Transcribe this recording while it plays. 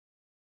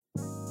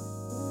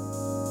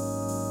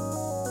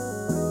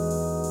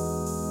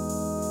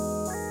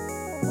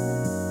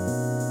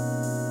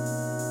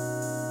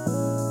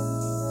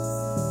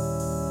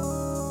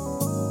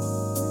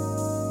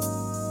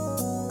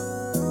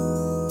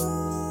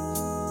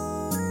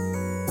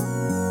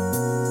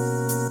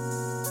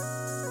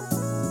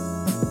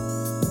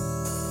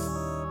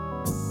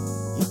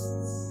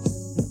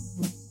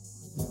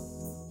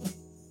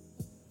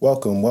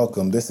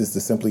welcome. This is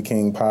the Simply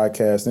King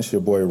podcast. This is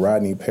your boy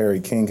Rodney Perry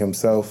King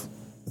himself.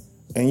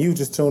 And you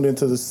just tuned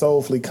into the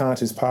Soulfully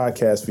Conscious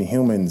podcast for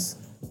humans,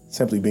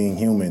 simply being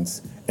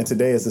humans. And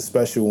today is a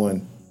special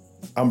one.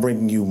 I'm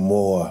bringing you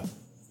more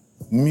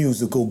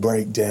musical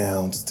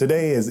breakdowns.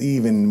 Today is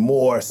even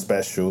more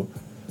special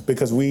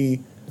because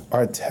we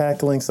are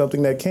tackling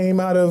something that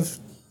came out of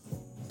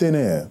thin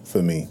air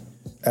for me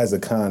as a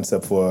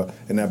concept for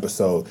an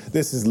episode.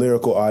 This is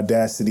Lyrical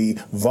Audacity,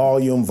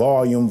 Volume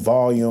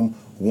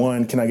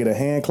 1. Can I get a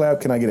hand clap?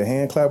 Can I get a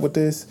hand clap with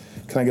this?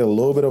 Can I get a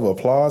little bit of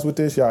applause with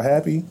this? Y'all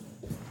happy?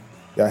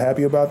 Y'all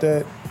happy about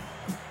that?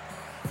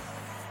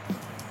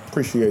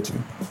 Appreciate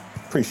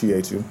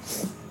you.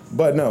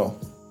 But no,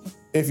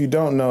 if you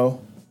don't know,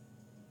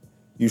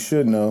 you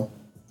should know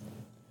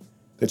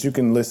that you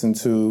can listen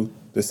to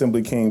the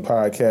Simply King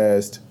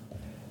podcast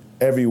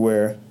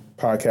everywhere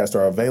podcasts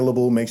are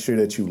available. Make sure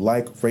that you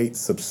like, rate,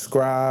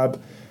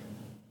 subscribe.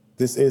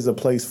 This is a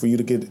place for you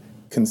to get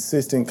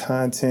consistent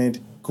content,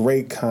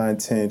 great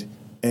content,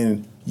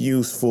 and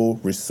useful,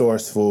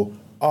 resourceful,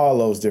 all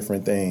those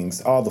different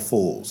things, all the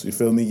fools. You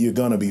feel me? You're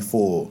going to be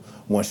full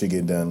once you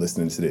get done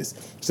listening to this.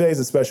 Today's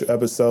a special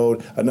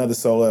episode, another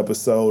solo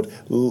episode,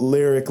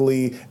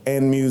 lyrically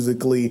and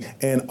musically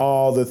and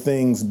all the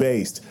things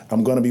based.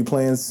 I'm going to be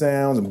playing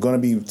sounds. I'm going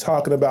to be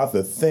talking about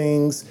the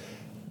things.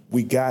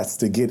 We got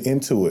to get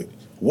into it.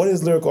 What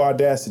is Lyrical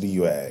Audacity,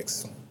 you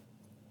ask?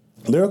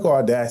 Lyrical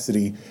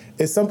Audacity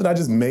is something I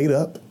just made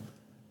up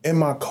in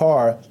my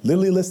car,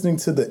 literally listening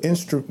to the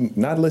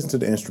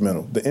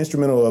instrumental. The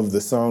instrumental of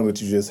the song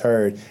that you just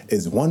heard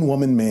is One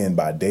Woman Man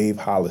by Dave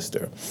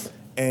Hollister.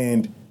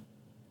 And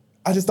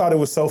I just thought it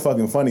was so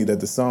fucking funny that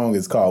the song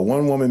is called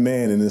One Woman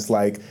Man. And it's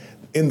like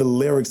in the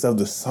lyrics of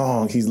the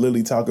song, he's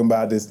literally talking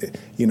about this,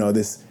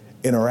 this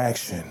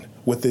interaction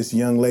with this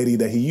young lady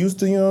that he used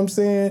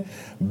to,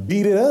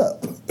 beat it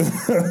up.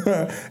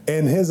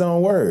 In his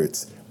own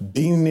words,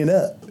 beating it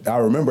up. I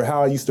remember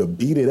how I used to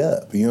beat it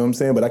up,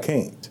 but I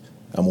can't.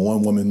 I'm a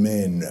one-woman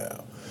man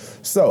now.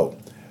 So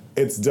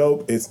it's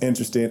dope, it's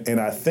interesting, and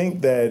I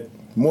think that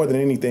more than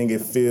anything,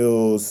 it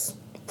feels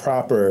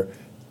proper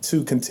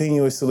to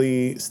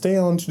continuously stay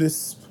on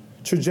this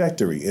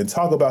trajectory and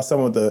talk about some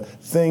of the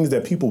things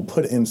that people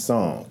put in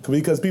song.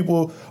 Because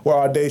people were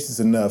audacious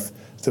enough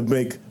to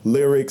make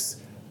lyrics,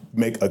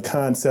 make a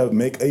concept,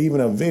 make even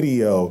a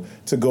video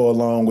to go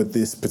along with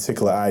this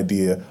particular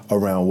idea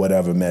around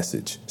whatever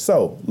message.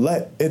 So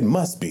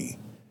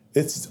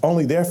it's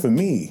only there for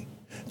me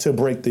to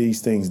break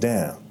these things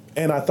down.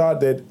 And I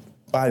thought that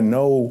by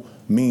no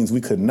means we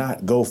could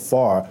not go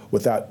far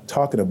without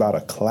talking about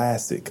a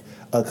classic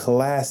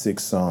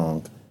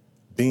song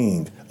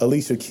being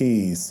Alicia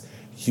Keys'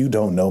 You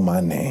Don't Know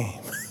My Name.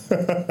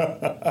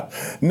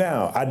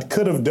 Now, I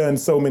could have done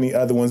so many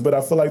other ones, but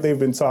I feel like they've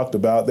been talked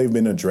about. They've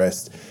been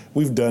addressed.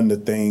 We've done the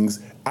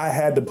things. I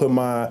had to put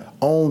my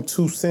own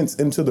 2 cents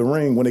into the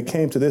ring when it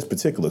came to this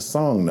particular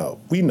song, though.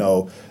 We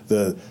know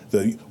the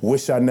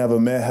Wish I Never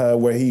Met Her,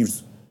 where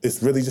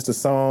it's really just a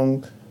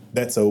song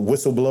that's a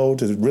whistleblow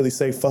to really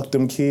say, fuck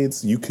them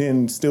kids. You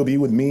can still be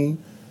with me.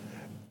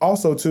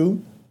 Also,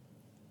 too,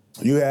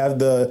 you have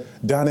the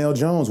Donnell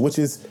Jones, which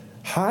is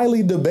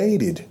highly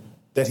debated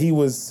that he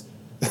was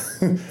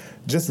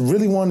just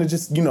really wanted to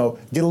just, get a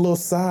little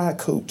side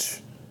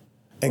cooch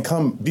and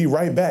come be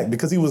right back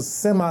because he was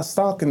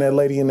semi-stalking that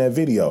lady in that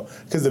video.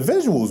 Because the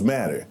visuals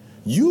matter.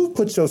 You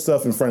put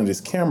yourself in front of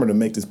this camera to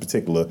make this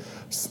particular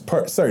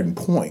certain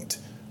point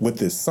with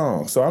this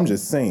song. So I'm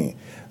just saying,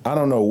 I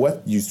don't know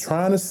what you're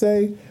trying to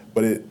say,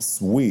 but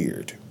it's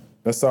weird.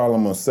 That's all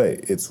I'm going to say.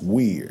 It's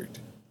weird.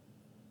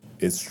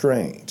 It's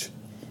strange.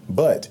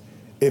 But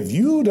if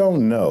you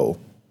don't know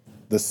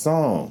the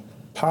song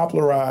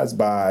popularized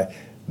by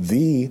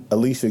the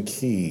Alicia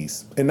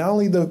Keys, and not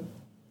only the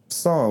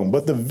song,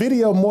 but the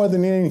video more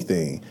than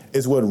anything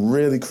is what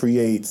really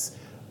creates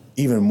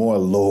even more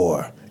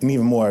lore and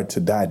even more to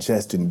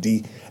digest and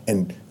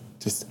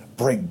just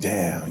break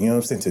down, to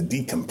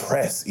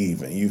decompress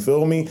even, you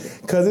feel me?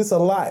 Because it's a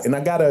lot, and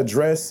I gotta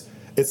address,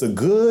 it's a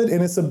good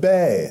and it's a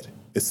bad.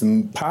 It's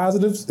some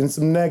positives and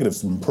some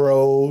negatives, some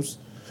pros,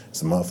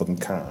 some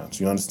motherfucking cons,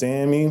 you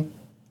understand me?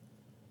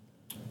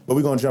 But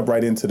we're gonna jump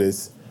right into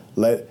this.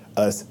 Let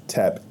us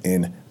tap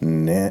in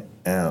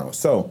now.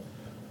 So,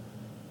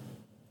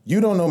 You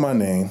Don't Know My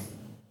Name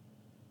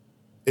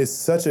is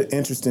such an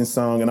interesting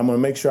song, and I'm gonna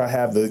make sure I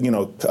have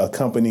the,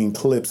 accompanying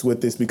clips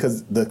with this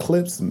because the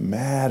clips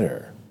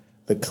matter.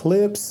 The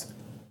clips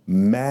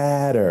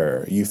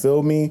matter. You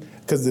feel me?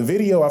 Because the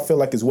video, I feel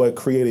like, is what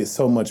created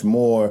so much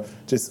more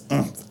just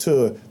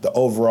to the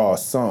overall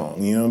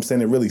song. You know what I'm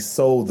saying? It really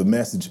sold the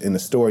message and the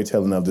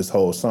storytelling of this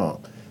whole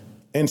song.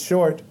 In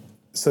short,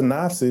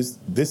 synopsis,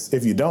 this,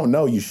 if you don't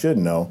know, you should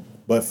know.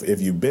 But if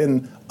you've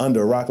been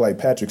under a rock like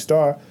Patrick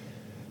Starr,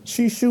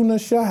 she's shooting a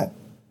shot.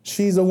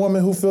 She's a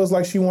woman who feels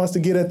like she wants to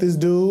get at this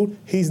dude.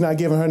 He's not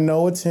giving her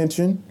no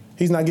attention.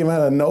 He's not giving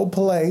her no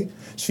play.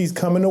 She's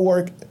coming to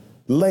work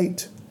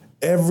late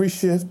every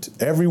shift,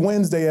 every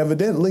Wednesday,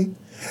 evidently.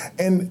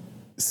 And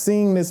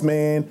seeing this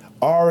man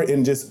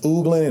and just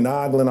oogling and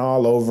ogling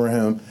all over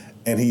him,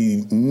 and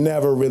he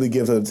never really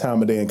gives her the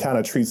time of day and kind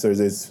of treats her as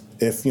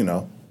if,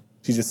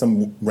 she's just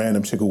some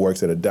random chick who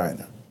works at a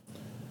diner,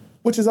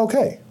 which is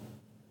okay.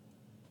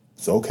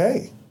 It's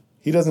okay.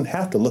 He doesn't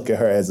have to look at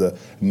her as a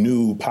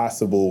new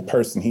possible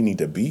person he need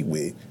to be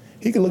with.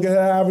 He can look at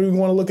her however he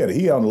want to look at it.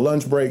 He on a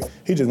lunch break.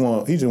 He just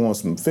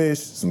wants some fish,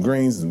 some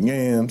greens, some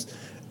yams,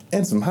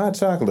 and some hot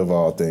chocolate of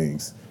all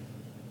things,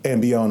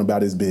 and be on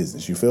about his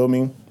business. You feel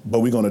me?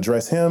 But we're going to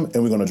address him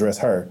and we're going to address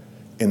her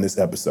in this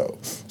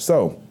episode.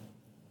 So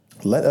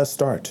let us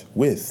start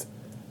with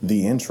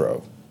the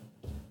intro.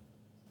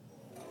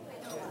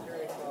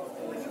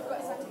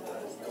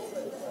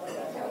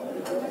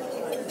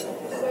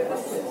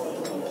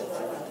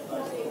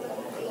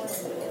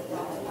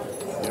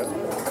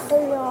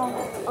 Hey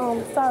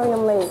y'all, sorry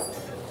I'm late.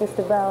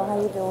 Mr. Bell,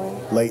 how you doing?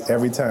 Late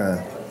every time.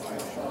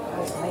 I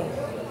was late.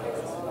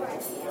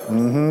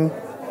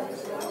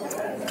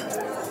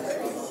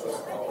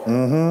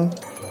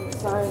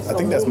 Sorry, I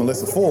think that's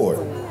Melissa Ford.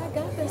 I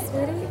got this,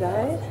 sweetie. You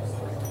got it?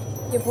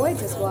 Your boy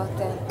just walked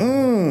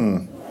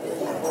in.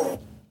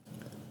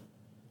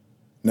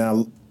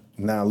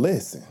 Now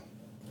listen.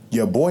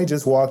 Your boy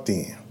just walked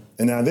in.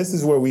 And now this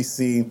is where we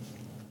see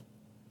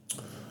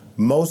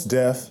Mos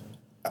Def,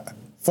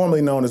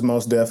 formerly known as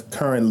Mos Def,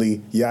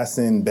 currently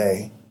Yasin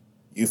Bey.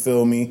 You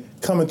feel me?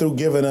 Coming through,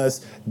 giving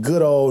us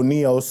good old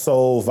neo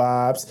soul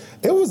vibes.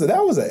 That was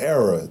an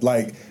era,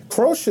 like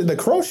the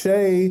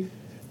crochet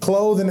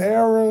clothing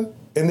era,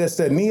 and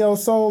that neo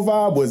soul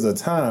vibe was a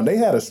time. They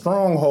had a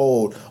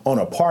stronghold on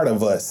a part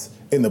of us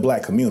in the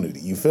black community.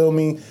 You feel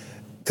me?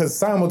 Because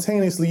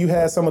simultaneously, you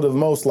had some of the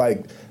most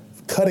like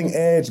cutting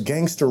edge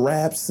gangster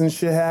raps and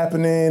shit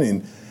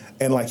happening,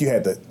 and like you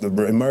had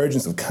the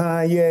emergence of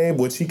Kanye,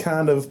 which he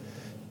kind of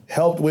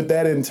helped with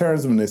that in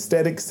terms of an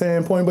aesthetic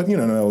standpoint, but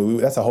no,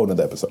 that's a whole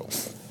nother episode.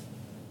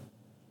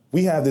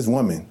 We have this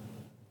woman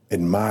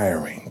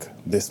admiring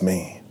this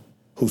man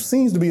who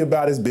seems to be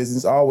about his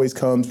business, always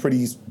comes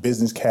pretty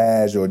business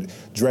cash or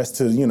dressed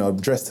to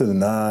the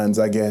nines,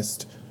 I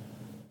guess,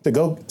 to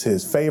go to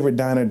his favorite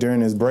diner during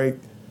his break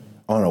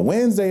on a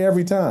Wednesday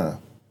every time.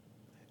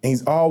 And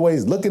he's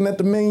always looking at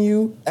the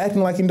menu,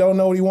 acting like he don't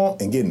know what he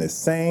wants, and getting the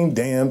same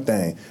damn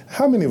thing.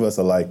 How many of us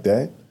are like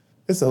that?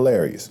 It's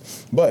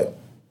hilarious. But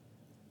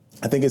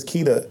I think it's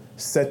key to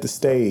set the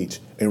stage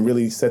and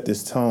really set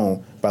this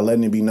tone by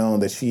letting it be known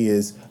that she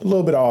is a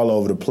little bit all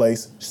over the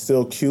place.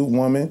 Still cute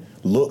woman,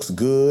 looks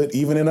good,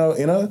 even in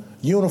a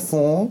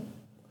uniform.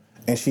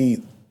 And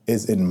she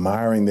is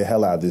admiring the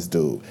hell out of this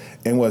dude.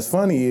 And what's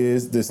funny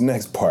is this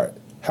next part,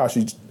 how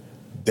she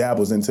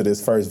dabbles into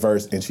this first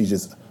verse and she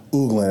just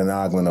oogling and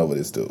ogling over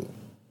this dude.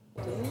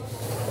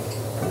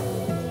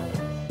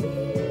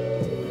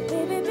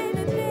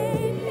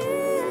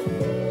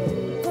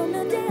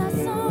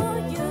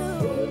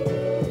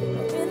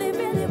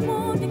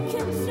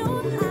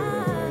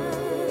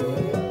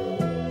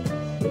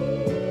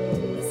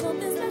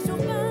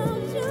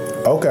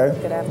 Okay.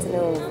 Good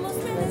afternoon.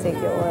 Can I take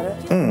your order?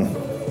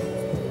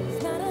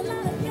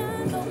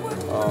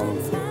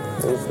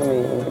 It's me,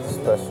 it's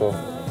special.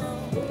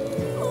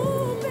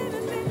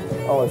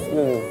 Oh, excuse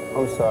me.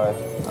 I'm sorry.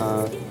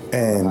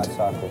 And hot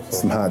chocolate,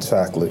 some hot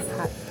chocolate.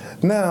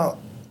 Now,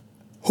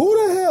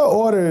 who the hell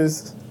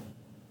orders?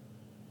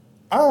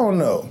 I don't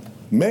know.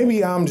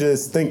 Maybe I'm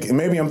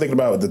thinking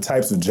about the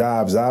types of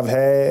jobs I've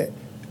had,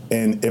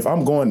 and if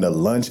I'm going to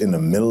lunch in the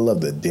middle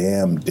of the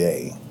damn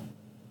day,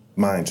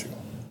 mind you,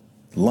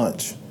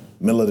 lunch,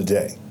 middle of the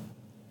day,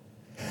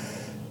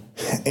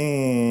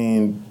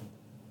 and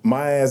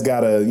my ass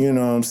gotta,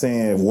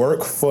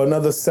 work for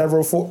another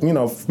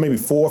maybe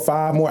 4 or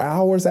 5 more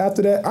hours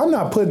after that. I'm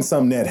not putting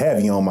something that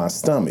heavy on my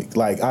stomach.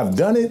 Like, I've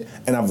done it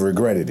and I've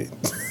regretted it.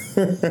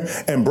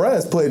 And bruh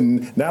is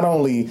putting not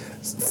only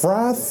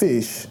fried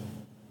fish,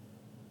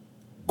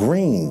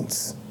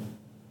 greens,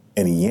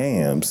 and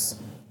yams,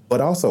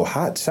 but also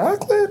hot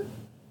chocolate?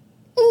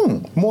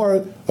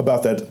 More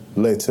about that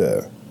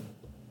later.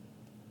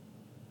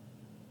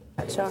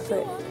 Hot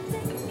chocolate.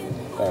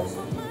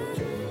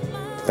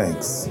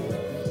 Thanks.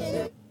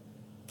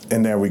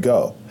 And there we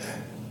go.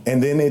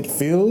 And then it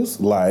feels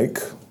like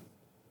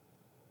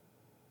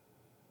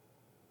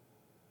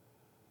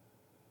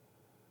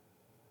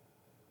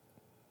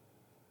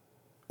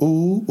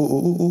ooh, ooh,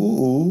 ooh,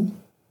 ooh,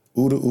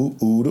 ooh, ooh,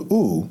 ooh, ooh,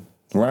 ooh,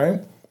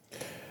 right?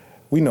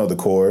 We know the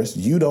chorus.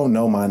 You don't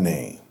know my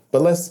name.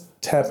 But let's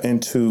tap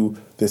into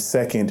the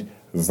second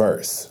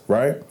verse,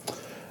 right?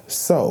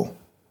 So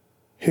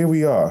here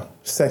we are,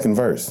 second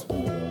verse.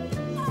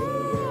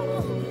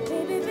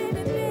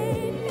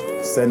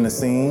 Setting the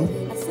scene.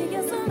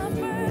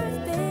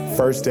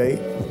 First date.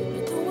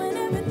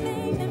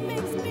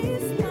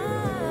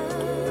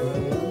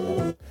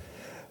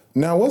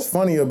 Now, what's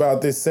funny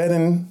about this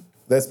setting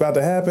that's about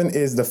to happen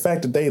is the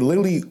fact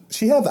that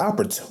she had the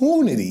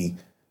opportunity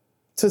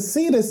to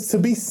see this, to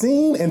be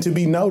seen and to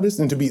be noticed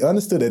and to be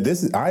understood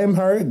that I am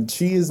her,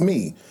 she is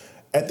me.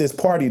 at this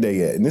party they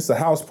at. And it's a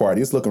house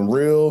party. It's looking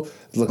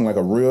like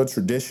a real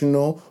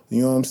traditional,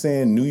 you know what I'm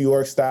saying, New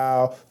York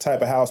style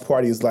type of house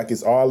party. It's like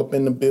it's all up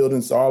in the building,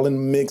 it's all in the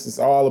mix, it's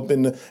all up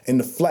in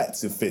the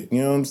flats if it,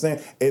 you know what I'm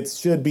saying? It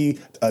should be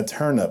a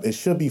turn up. It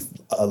should be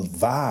a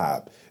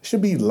vibe. It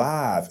should be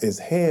live as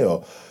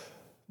hell.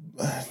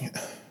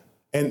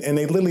 And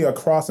they literally are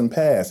crossing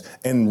paths.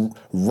 And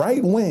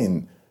right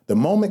when the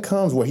moment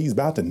comes where he's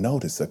about to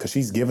notice her, because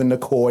she's giving the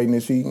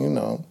coyness, she, you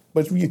know,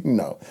 but you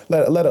know,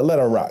 let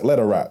her rock.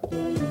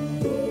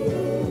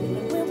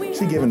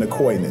 She giving the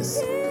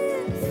coyness.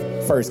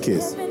 First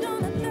kiss.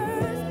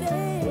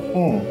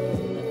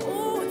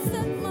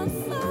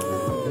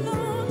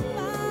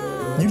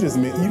 You just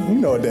mean, you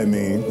know what that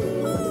means.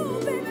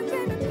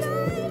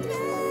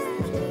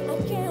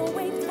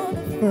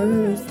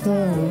 First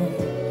time.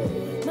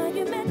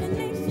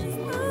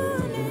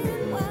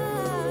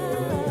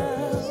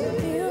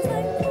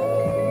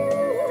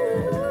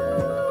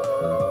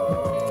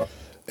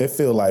 It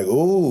feel like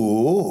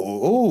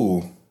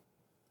ooh.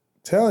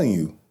 Telling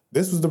you,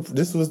 this was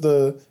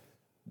the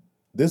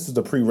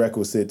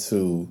prerequisite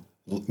to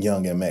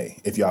Young M.A.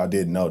 If y'all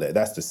didn't know that,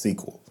 that's the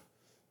sequel.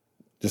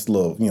 Just a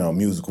little,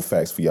 musical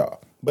facts for y'all.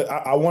 But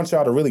I want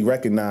y'all to really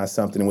recognize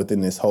something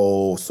within this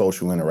whole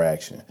social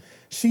interaction.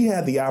 She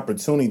had the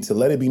opportunity to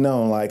let it be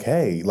known, like,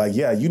 hey, like,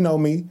 yeah, you know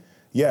me.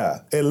 Yeah,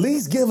 at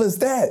least give us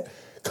that.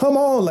 Come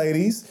on,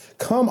 ladies.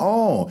 Come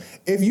on.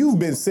 If you've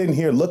been sitting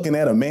here looking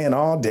at a man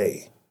all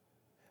day,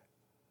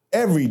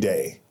 every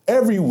day,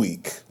 every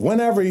week,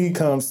 whenever he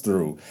comes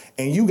through,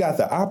 and you got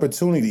the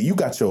opportunity, you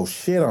got your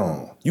shit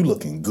on, you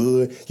looking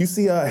good. You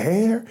see her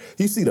hair,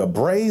 you see the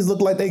braids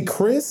look like they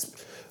crisp.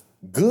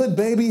 Good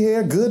baby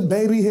hair.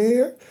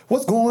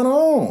 What's going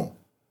on?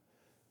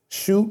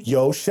 Shoot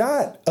your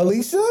shot,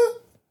 Alicia.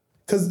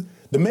 Because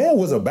the man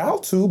was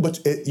about to, but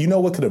you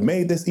know what could have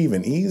made this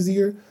even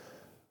easier?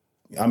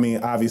 I mean,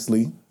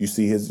 obviously, you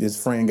see his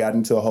friend got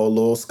into a whole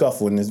little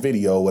scuffle in this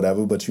video or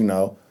whatever, but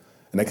and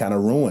they kind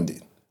of ruined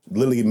it.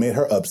 Literally made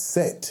her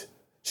upset.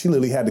 She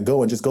literally had to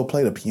go and just go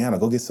play the piano,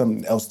 go get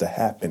something else to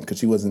happen because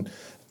she wasn't,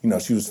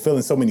 she was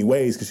feeling so many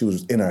ways because she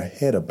was in her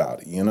head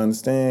about it. You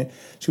understand?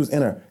 She was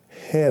in her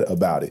head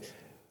about it.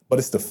 But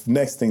it's the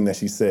next thing that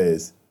she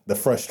says. The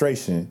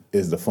frustration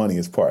is the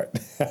funniest part.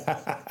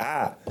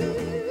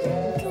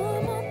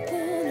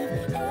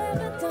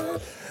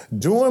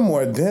 Doing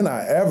more than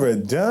I ever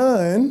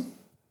done.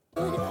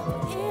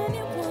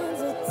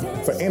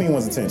 For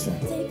anyone's attention.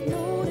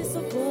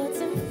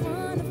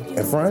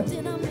 In front?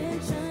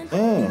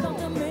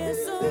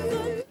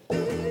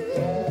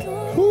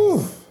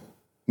 Whew.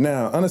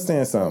 Now,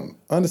 understand something.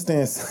 I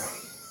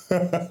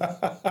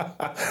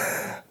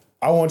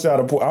want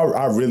y'all to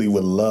I really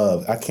would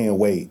love, I can't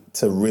wait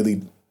to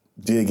really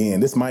dig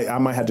in. I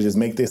might have to just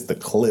make this the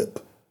clip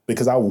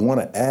because I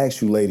want to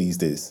ask you ladies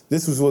this.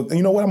 This is what,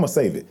 you know what? I'm going to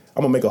save it.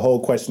 I'm going to make a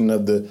whole question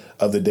of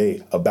the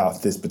day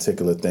about this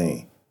particular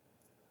thing.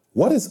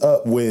 What is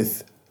up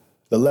with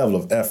the level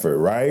of effort,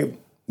 right?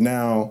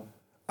 Now,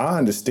 I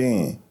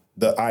understand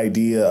the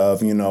idea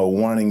of,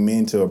 wanting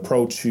men to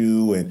approach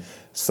you and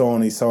so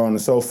on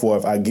and so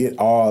forth. I get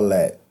all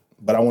that.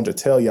 But I want to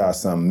tell y'all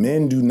something.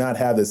 Men do not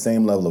have the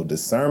same level of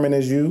discernment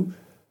as you.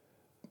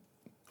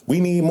 We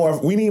need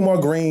more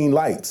green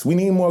lights. We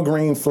need more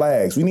green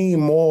flags. We need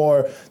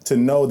more to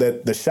know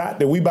that the shot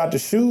that we about to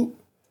shoot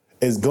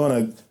is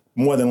going to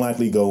more than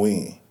likely go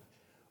in.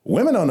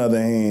 Women, on the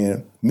other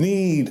hand,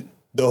 need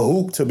the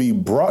hoop to be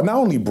not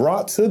only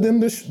brought to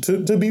them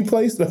to be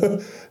placed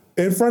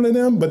in front of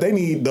them, but they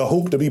need the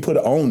hoop to be put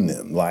on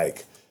them.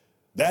 Like,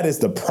 that is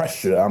the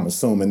pressure, I'm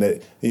assuming,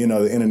 that, the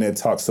internet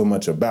talks so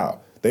much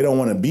about. They don't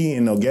want to be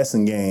in no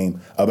guessing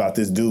game about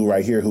this dude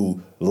right here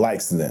who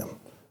likes them,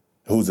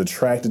 who's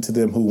attracted to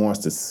them, who wants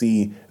to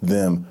see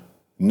them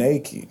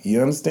naked.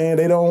 You understand?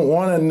 They don't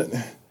want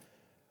to.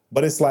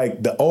 But it's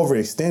like the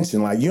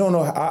overextension. Like, you don't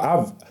know.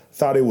 I've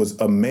thought it was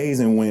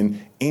amazing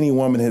when any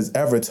woman has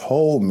ever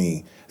told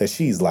me that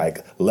she's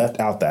like left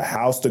out the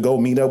house to go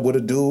meet up with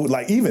a dude.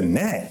 Like, even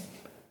that.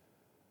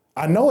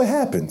 I know it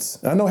happens.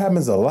 I know it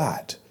happens a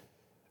lot.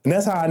 And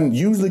that's how I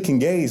usually can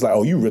gauge, like,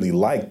 oh, you really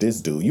like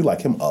this dude. You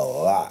like him a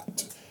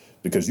lot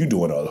because you're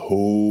doing a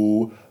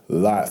whole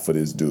lot for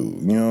this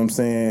dude. You know what I'm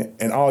saying?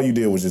 And all you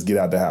did was just get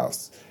out the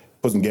house,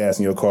 put some gas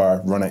in your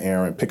car, run an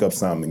errand, pick up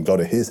something, and go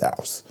to his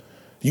house.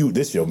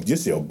 This your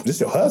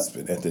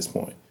husband at this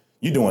point.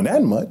 You're doing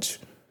that much.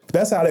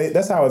 That's how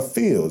it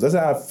feels. That's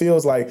how it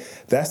feels like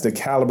that's the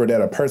caliber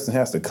that a person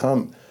has to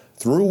come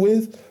through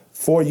with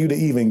for you to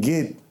even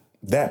get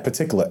that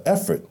particular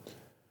effort.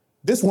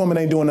 This woman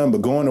ain't doing nothing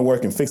but going to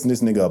work and fixing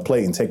this nigga a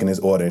plate and taking his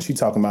order. And she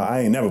talking about, I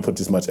ain't never put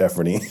this much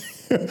effort in.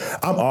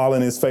 I'm all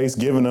in his face,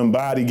 giving him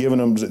body,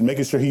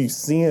 making sure he's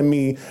seeing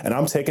me, and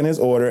I'm taking his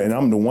order, and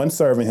I'm the one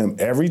serving him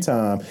every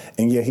time.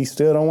 And yet he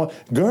still don't want,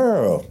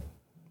 girl,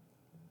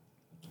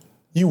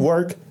 you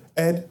work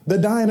at the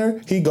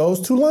diner he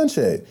goes to lunch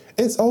at.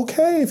 It's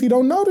okay if he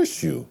don't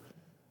notice you.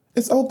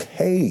 It's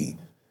okay.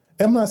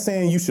 I'm not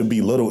saying you should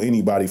belittle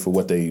anybody for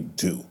what they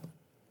do.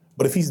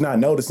 But if he's not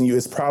noticing you,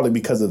 it's probably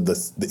because of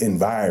the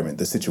environment,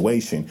 the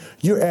situation.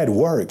 You're at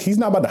work. He's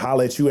not about to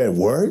holler at you at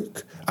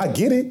work. I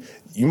get it.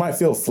 You might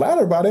feel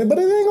flattered by that, but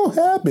it ain't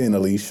gonna happen,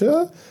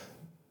 Alicia.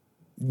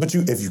 But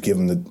if you give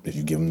him the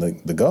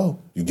go,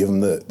 you give him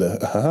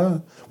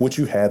the which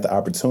you had the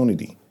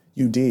opportunity.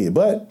 You did.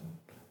 But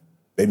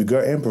baby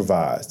girl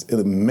improvised.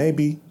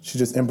 Maybe she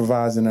just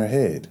improvised in her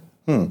head.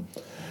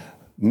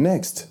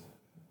 Next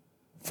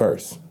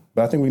verse.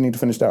 But I think we need to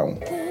finish that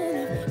one.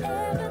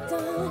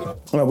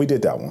 No, we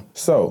did that one.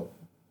 So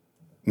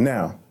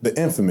now the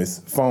infamous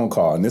phone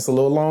call. And it's a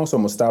little long, so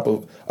I'm gonna stop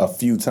a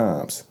few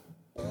times.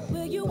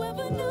 Will you?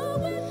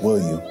 Well,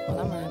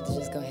 I'm gonna have to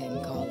just go ahead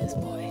and call this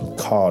boy.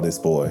 Call this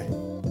boy.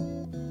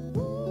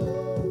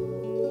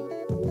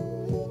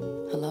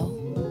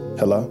 Hello?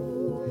 Hello?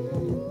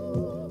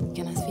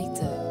 Can I speak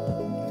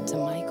to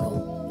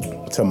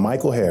Michael? To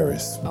Michael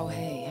Harris. Oh,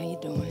 hey, how you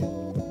doing?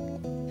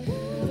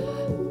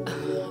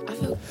 I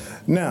feel...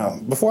 Now,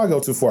 before I go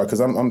too far,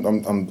 because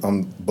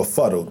I'm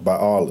befuddled by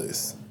all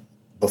this.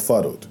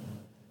 Befuddled.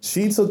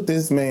 She took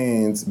this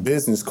man's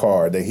business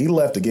card that he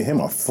left to get him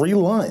a free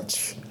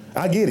lunch.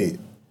 I get it.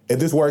 If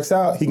this works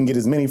out, he can get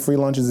as many free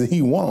lunches as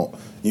he want.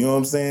 You know what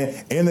I'm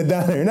saying? In the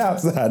diner and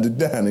outside the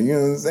diner. You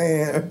know what I'm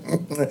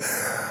saying?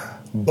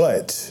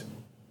 But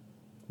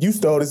you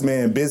stole this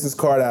man's business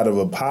card out of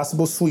a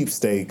possible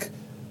sweepstake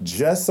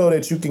just so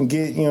that you can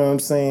get, you know what I'm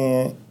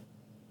saying,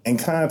 in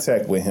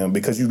contact with him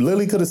because you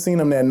literally could have seen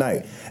him that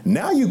night.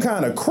 Now you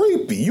kind of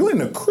creepy. You in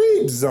the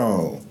creep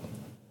zone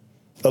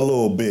a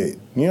little bit.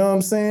 You know what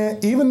I'm saying?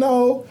 Even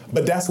though,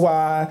 but that's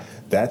why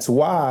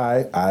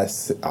I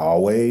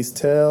always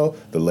tell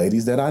the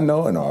ladies that I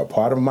know and are a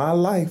part of my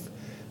life,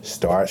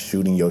 start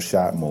shooting your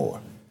shot more.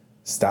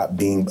 Stop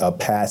being a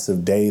passive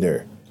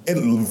dater.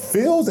 It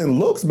feels and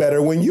looks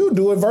better when you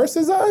do it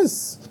versus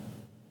us.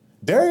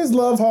 Darius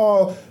Love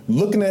Hall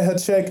looking at her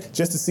check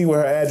just to see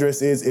where her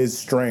address is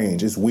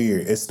strange. It's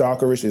weird. It's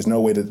stalkerish. There's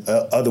no way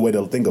other way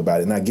to think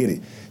about it. And I get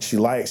it. She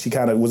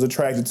kind of was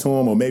attracted to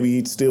him, or maybe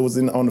he still was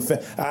on the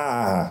fence.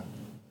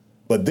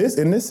 But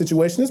in this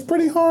situation, it's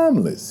pretty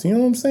harmless. You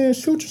know what I'm saying?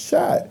 Shoot your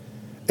shot.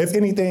 If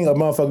anything, a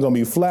motherfucker gonna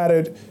be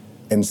flattered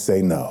and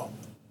say no.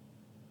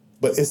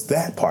 But it's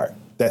that part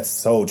that's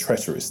so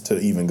treacherous to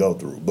even go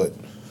through. But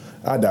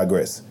I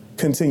digress.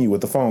 Continue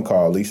with the phone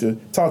call, Alicia.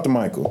 Talk to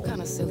Michael.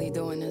 Kind of silly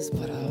doing this,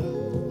 but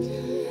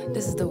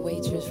this is the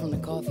waitress from the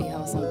coffee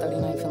house on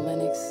 39th and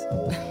Lennox.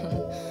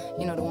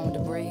 You know, the one with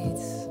the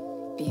braids?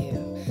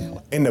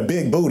 Yeah. In the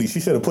big booty. She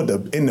should have put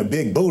in the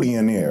big booty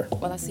in there.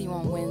 Well, I see you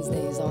on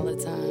Wednesdays all the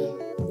time.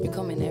 You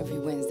come in every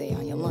Wednesday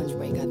on your lunch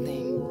break, I think.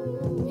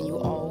 And you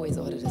always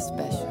order the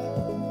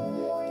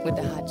special with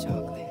the hot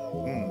chocolate.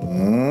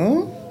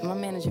 Mm-hmm. My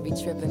manager be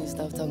tripping and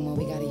stuff, talking about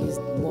we gotta use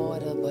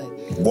water, but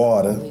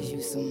water. I always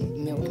use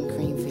some milk and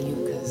cream for you,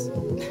 cause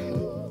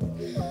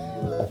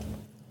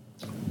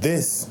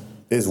this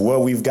is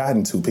what we've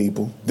gotten to,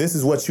 people. This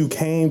is what you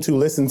came to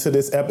listen to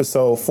this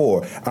episode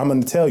for. I'm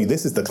gonna tell you,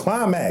 this is the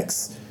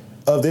climax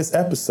of this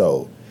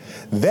episode.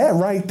 That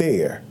right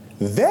there,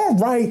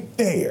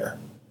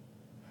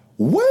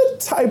 what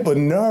type of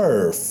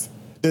nerve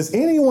does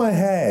anyone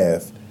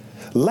have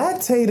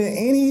lactating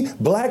any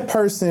black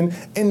person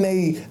in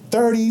their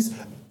 30s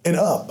and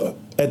up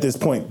at this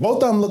point?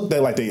 Both of them look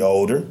like they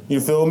older. You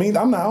feel me? I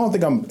don't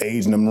think I'm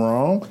aging them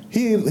wrong.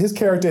 His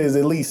character is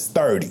at least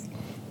 30.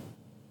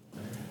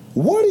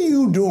 What are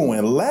you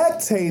doing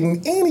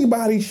lactating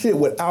anybody's shit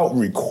without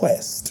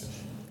request?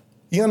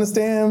 You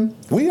understand?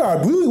 We're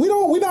not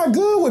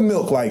good with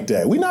milk like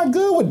that. We're not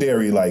good with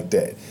dairy like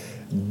that.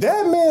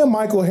 That man,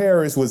 Michael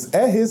Harris, was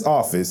at his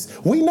office.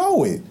 We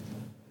know it.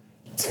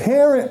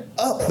 Tearing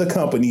up the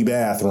company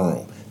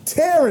bathroom.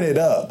 Tearing it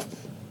up.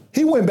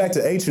 He went back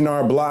to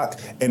H&R Block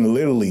and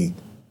literally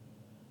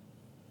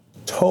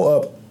tore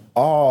up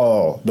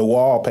all the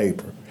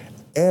wallpaper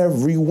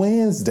every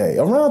Wednesday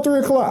around 3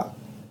 o'clock.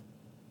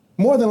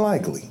 More than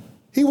likely.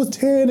 He was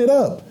tearing it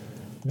up.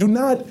 Do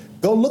not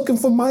go looking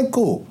for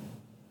Michael.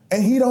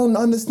 And he don't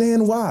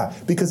understand why.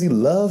 Because he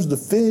loves the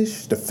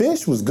fish. The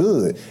fish was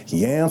good.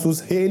 Yams was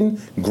hidden.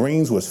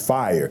 Greens was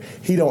fire.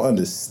 He don't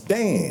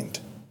understand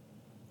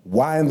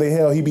why in the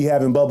hell he be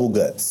having bubble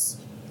guts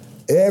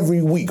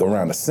every week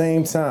around the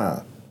same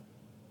time.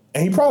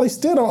 And he probably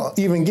still don't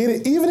even get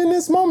it, even in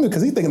this moment,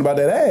 because he's thinking about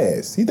that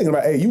ass. He's thinking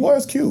about, hey, you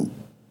was cute.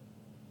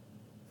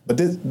 But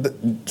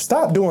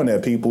stop doing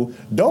that, people.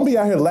 Don't be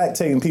out here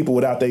lactating people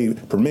without their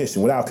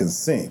permission, without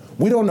consent.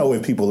 We don't know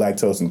if people are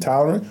lactose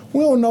intolerant.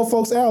 We don't know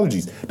folks'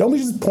 allergies. Don't be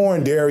just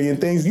pouring dairy and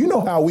things. You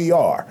know how we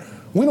are.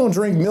 We don't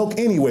drink milk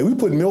anyway. We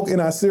put milk in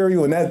our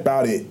cereal and that's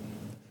about it.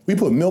 We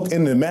put milk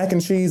in the mac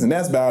and cheese and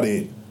that's about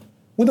it.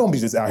 We don't be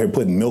just out here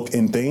putting milk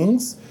in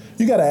things.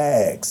 You gotta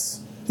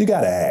ask. You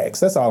gotta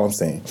ask. That's all I'm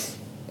saying.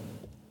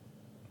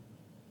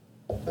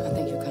 I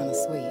think you're kind of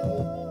sweet.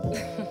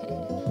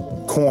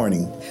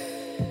 Corny.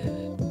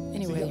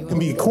 Anyway, you can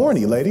be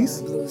corny,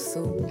 ladies. Blue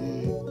suit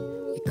and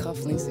your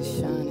cufflinks is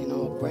shining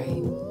all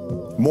bright.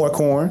 More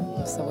corn.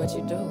 So what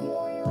you do?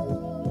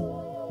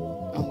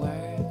 A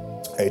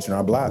word?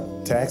 H&R Block.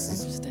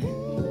 Taxes.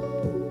 Interesting.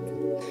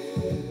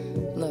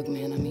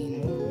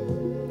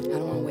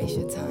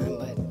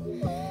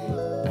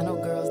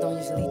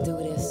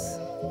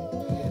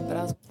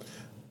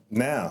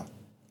 Now,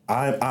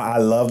 I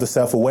love the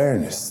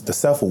self-awareness. The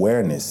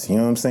self-awareness, you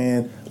know what I'm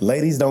saying?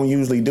 Ladies don't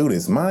usually do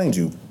this. Mind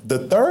you,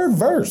 the third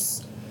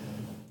verse,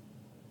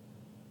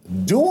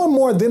 doing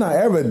more than I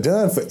ever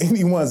done for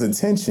anyone's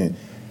attention.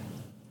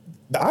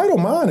 The idle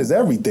mind is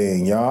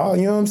everything, y'all.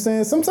 You know what I'm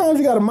saying? Sometimes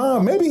you got a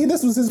mind. Maybe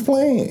this was his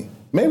plan.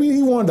 Maybe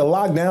he wanted to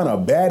lock down a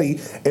baddie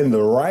in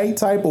the right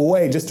type of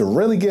way just to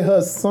really get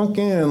her sunk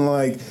in.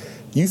 Like,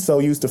 you so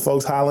used to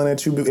folks hollering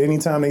at you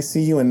anytime they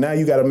see you, and now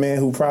you got a man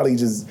who probably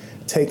just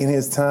taking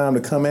his time to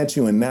come at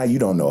you, and now you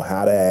don't know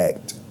how to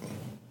act.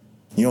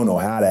 You don't know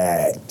how to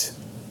act.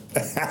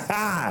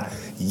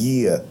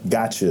 Yeah,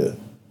 gotcha.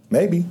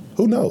 Maybe.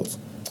 Who knows?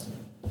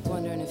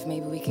 Wondering if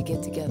maybe we could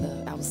get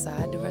together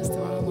outside the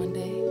restaurant one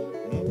day.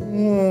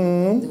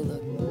 Do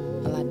look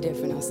a lot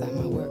different outside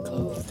my work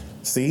clothes.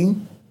 See?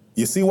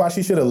 You see why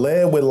she should have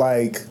led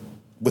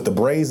with the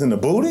braids and the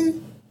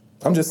booty?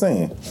 I'm just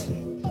saying.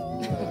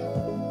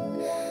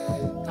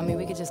 I mean,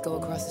 we could just go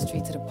across the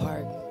street to the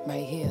park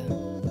right here.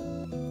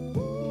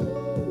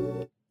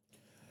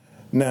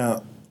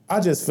 Now, I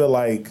just feel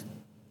like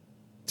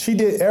she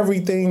did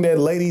everything that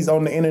ladies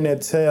on the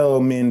internet tell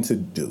men to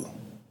do.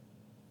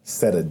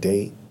 Set a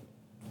date,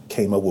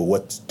 came up with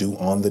what to do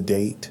on the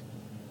date,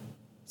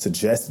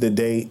 suggested a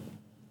date,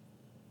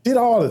 did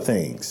all the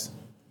things.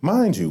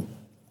 Mind you,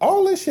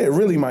 all this shit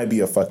really might be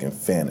a fucking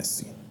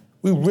fantasy.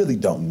 We really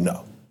don't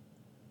know.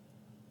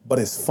 But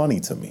it's funny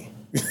to me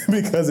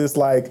because it's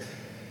like,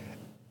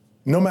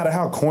 no matter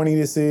how corny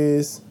this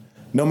is,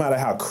 no matter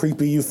how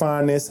creepy you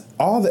find this,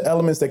 all the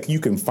elements that you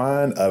can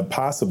find a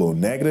possible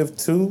negative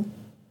to,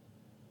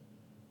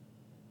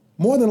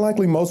 more than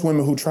likely most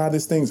women who try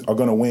these things are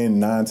gonna win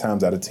 9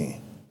 times out of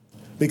 10.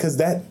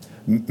 Because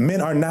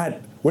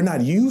we're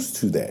not used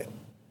to that.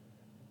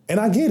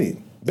 And I get it.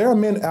 There are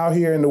men out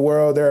here in the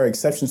world, there are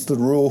exceptions to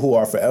the rule who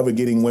are forever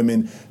getting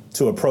women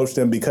to approach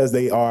them because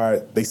they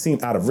seem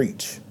out of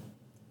reach.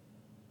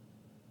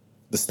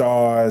 The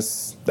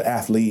stars, the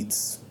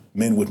athletes,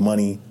 men with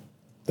money,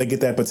 they get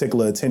that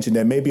particular attention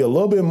that may be a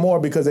little bit more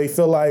because they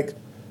feel like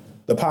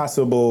the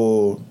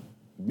possible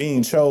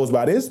being chose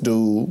by this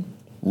dude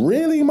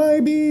really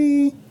might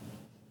be,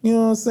 you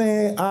know what I'm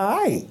saying, all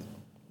right.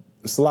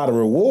 There's a lot of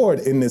reward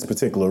in this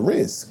particular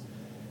risk.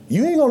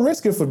 You ain't gonna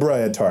risk it for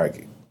bruh at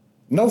Target.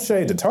 No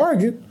shade to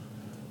Target,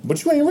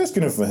 but you ain't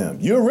risking it for him.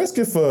 You'll risk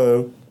it for,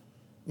 you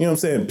know what I'm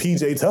saying,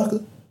 PJ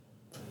Tucker.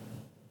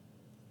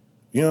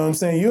 You know what I'm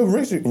saying? You'll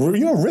risk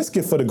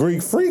it for the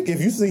Greek freak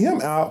if you see him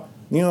out,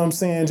 you know what I'm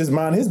saying, just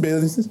mind his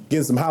business,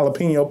 getting some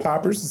jalapeno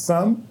poppers or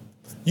something.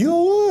 You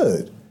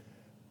would.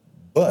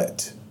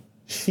 But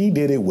she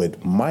did it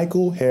with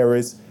Michael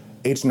Harris,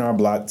 H&R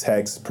Block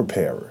tax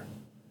preparer.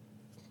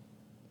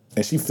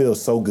 And she feels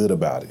so good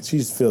about it. She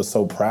just feels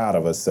so proud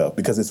of herself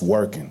because it's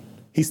working.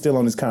 He's still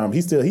on this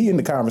he in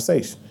the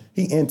conversation.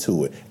 He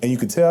into it. And you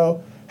can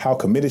tell how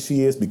committed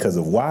she is because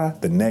of why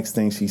the next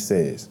thing she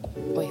says.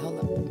 Wait, hold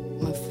up.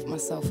 My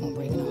cell phone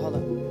breaking. Hold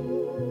up.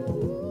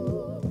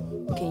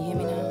 Can you hear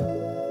me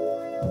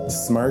now?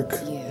 Smirk.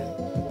 Yeah.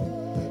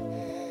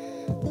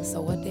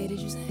 So what day did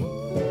you say?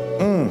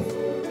 Oh,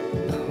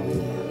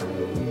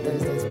 yeah.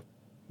 Thursdays.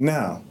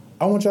 Now,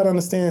 I want y'all to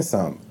understand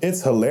something.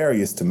 It's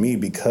hilarious to me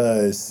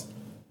because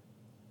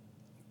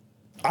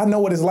I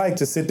know what it's like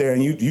to sit there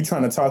and you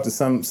trying to talk to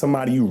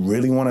somebody you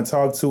really want to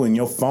talk to and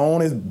your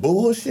phone is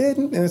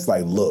bullshitting. And it's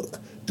like, look,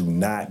 do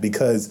not,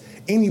 because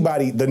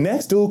the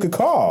next dude could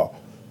call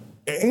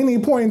at any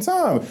point in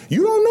time.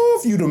 You don't know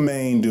if you the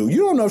main dude.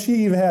 You don't know if she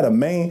even had a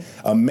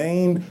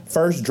main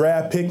first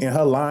draft pick in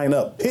her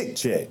lineup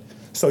pick yet.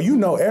 So you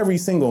know every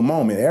single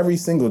moment, every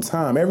single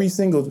time, every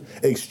single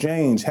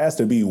exchange has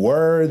to be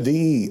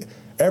worthy,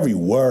 every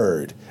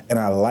word. And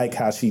I like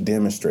how she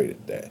demonstrated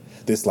that.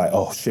 This like,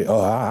 oh shit,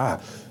 I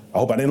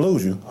hope I didn't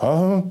lose you.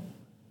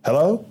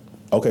 Hello?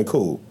 Okay,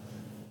 cool.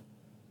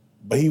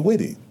 But he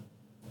with it.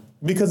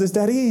 Because it's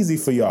that easy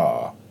for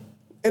y'all.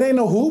 It ain't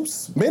no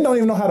hoops. Men don't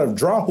even know how to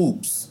draw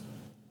hoops.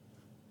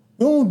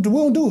 We don't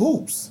do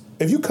hoops.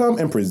 If you come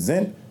and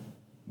present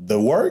the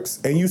works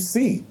and you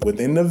see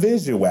within the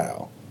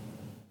visual,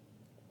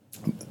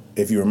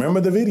 if you remember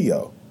the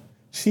video,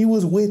 she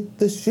was with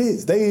the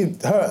shits.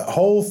 Her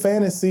whole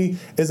fantasy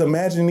is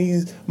imagining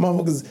these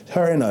motherfuckers,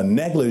 her in a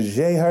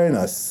negligee, her in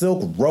a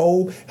silk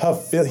robe,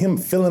 him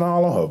feeling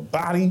all on her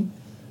body.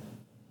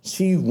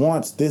 She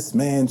wants this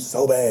man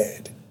so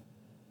bad.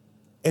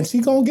 And she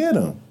gonna get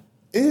him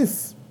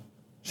if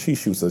she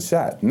shoots a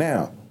shot.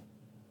 Now,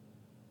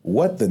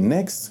 what the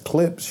next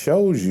clip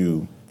shows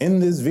you in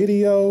this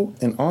video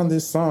and on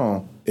this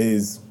song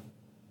is,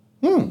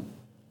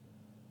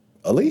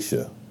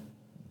 Alicia,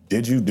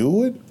 did you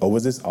do it or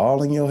was this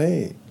all in your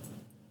head?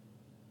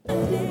 Good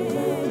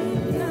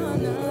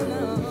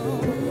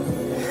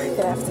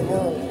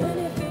afternoon.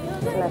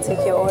 Can I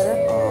take your order?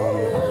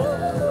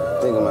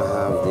 I think I'm gonna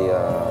have the,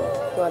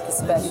 You want the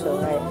special,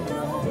 right?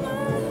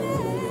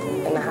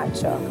 And the hot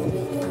chocolate.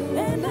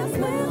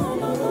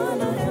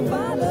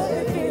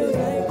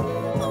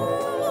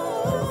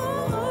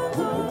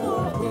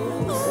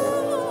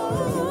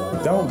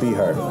 Don't be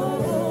her.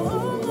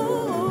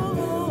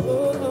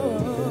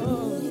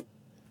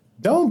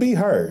 be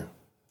her.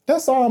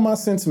 That's all my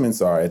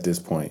sentiments are at this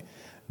point.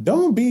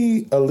 Don't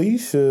be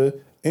Alicia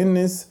in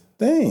this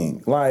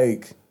thing.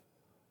 Like,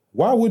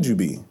 why would you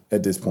be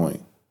at this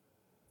point?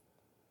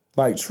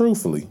 Like,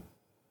 truthfully,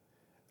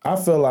 I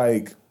feel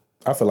like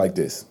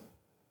this.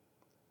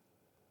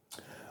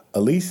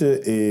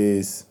 Alicia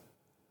is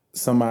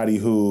somebody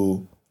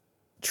who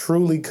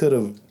truly could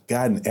have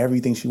gotten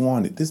everything she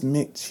wanted.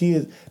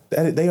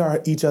 They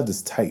are each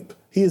other's type.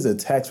 He is a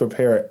tax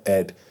preparer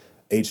at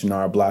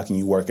H&R Block and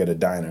you work at a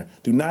diner.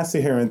 Do not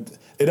sit here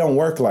it don't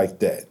work like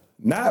that.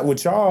 Not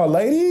with y'all,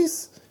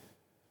 ladies.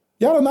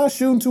 Y'all are not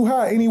shooting too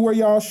high anywhere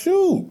y'all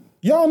shoot.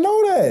 Y'all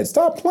know that.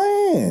 Stop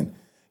playing.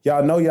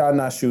 Y'all know y'all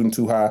not shooting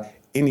too high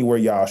anywhere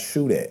y'all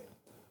shoot at.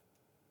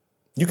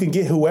 You can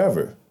get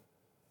whoever.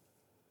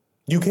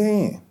 You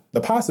can.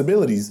 The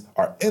possibilities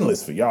are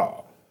endless for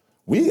y'all.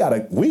 We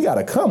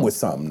gotta come with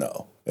something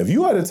though. If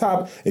you are a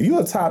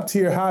top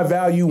tier, high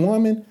value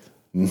woman,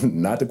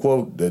 not to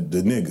quote the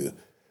nigga,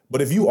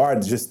 but if you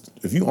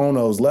own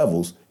those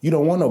levels, you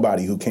don't want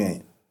nobody who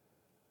can't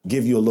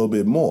give you a little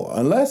bit more,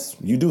 unless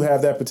you do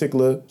have that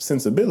particular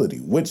sensibility,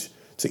 which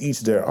to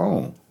each their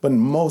own. But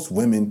most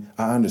women,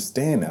 I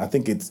understand that. I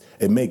think it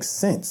makes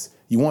sense.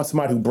 You want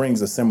somebody who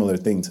brings a similar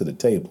thing to the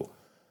table.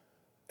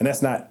 And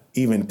that's not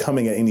even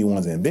coming at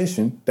anyone's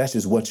ambition. That's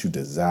just what you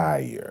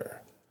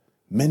desire.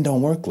 Men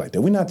don't work like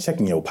that. We're not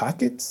checking your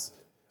pockets.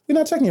 We're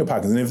not checking your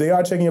pockets. And if they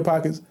are checking your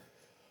pockets,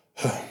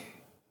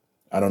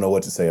 I don't know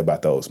what to say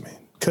about those men,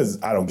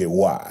 because I don't get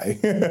why.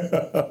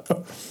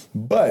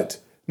 But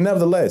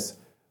nevertheless,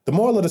 the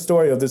moral of the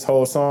story of this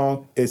whole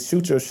song is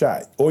shoot your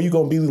shot, or you're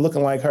going to be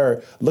looking like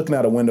her, looking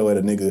out a window at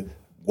a nigga,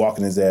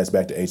 walking his ass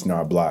back to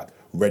H&R Block,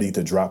 ready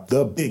to drop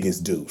the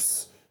biggest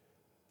deuce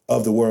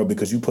of the world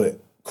because you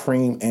put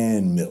cream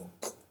and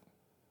milk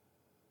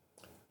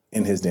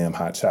in his damn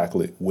hot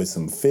chocolate with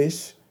some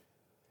fish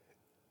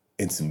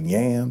and some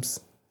yams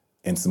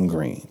and some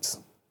greens.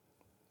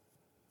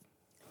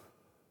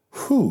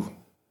 Whew.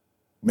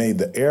 May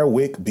the air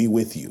wick be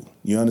with you.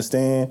 You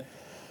understand?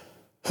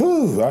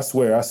 Whew, I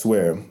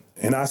swear.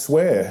 And I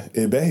swear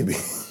it, baby.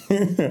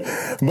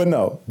 But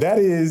no, that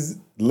is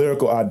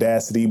Lyrical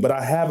Audacity. But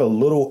I have a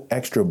little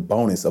extra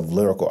bonus of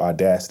Lyrical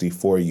Audacity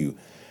for you.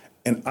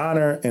 In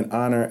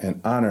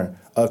honor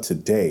of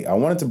today. I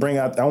wanted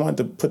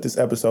to put this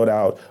episode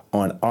out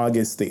on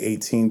August the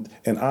 18th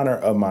in honor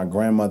of my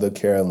grandmother,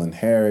 Carolyn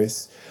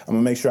Harris. I'm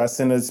gonna make sure I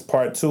send this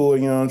part to her,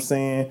 you know what I'm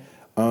saying?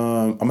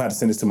 I'm gonna have to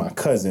send this to my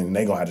cousin, and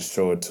they gonna have to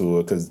show it to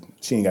her because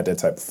she ain't got that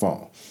type of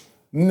phone.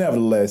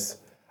 Nevertheless,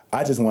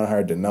 I just want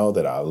her to know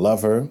that I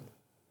love her.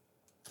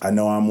 I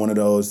know I'm one of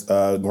those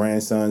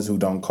grandsons who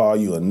don't call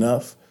you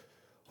enough,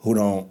 who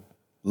don't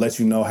let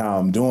you know how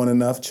I'm doing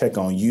enough, check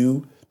on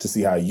you to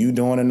see how you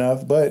doing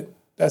enough, but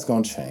that's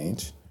gonna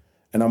change,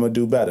 and I'm gonna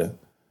do better.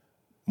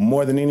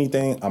 More than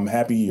anything, I'm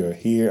happy you're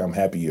here. I'm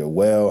happy you're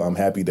well. I'm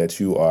happy that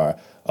you are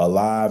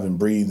alive and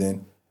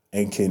breathing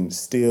and can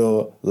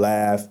still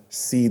laugh,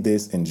 see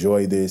this,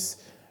 enjoy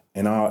this,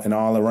 and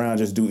all around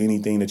just do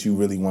anything that you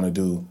really want to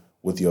do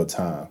with your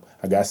time.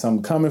 I got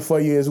something coming for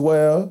you as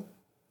well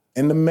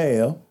in the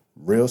mail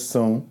real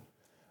soon.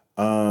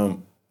 But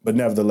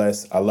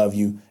nevertheless, I love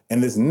you.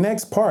 And this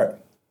next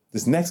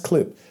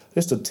clip,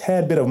 just a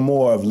tad bit of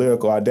more of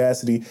Lyrical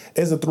Audacity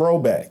is a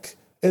throwback.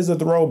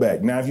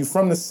 Now, if you're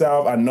from the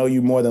South, I know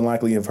you more than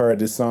likely have heard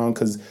this song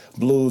because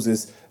blues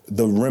is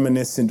the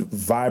reminiscent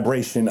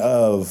vibration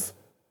of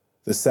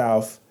the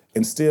South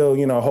and still,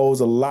 holds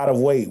a lot of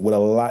weight in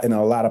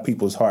a lot of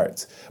people's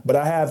hearts. But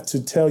I have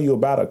to tell you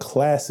about a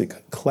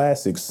classic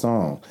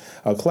song.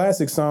 A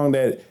classic song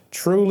that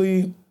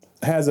truly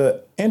has an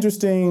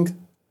interesting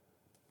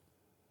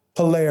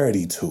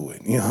polarity to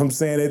it. You know what I'm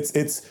saying?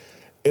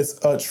 It's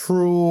a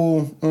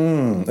true,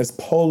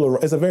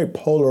 it's a very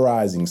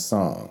polarizing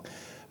song.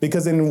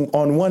 Because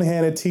on one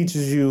hand, it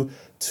teaches you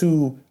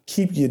to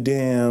keep your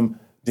damn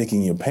dick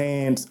in your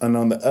pants. And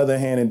on the other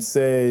hand, it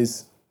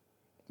says,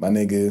 my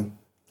nigga,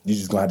 you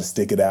just gonna have to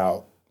stick it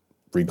out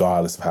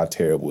regardless of how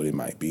terrible it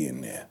might be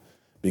in there.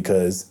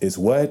 Because it's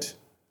what?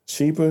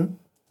 Cheaper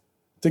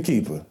to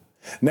keep her.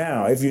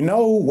 Now, if you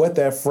know what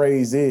that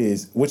phrase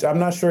is, which I'm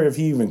not sure if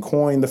he even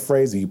coined the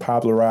phrase, or he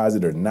popularized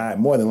it or not.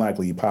 More than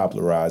likely he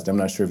popularized it. I'm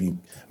not sure if he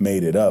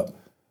made it up.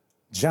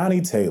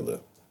 Johnny Taylor.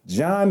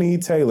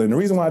 And the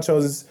reason why I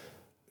chose this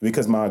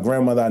because my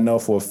grandmother, I know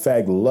for a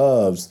fact,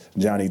 loves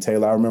Johnny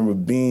Taylor. I remember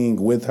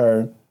being with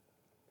her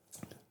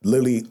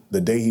literally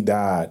the day he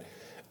died,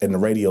 and the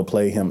radio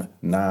played him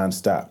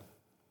nonstop.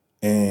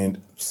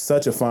 And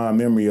such a fond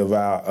memory of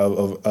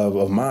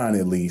mine,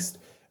 at least.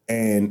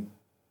 And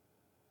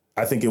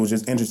I think it was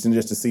just interesting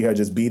just to see her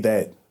just be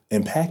that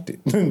impacted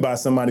by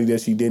somebody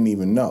that she didn't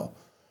even know.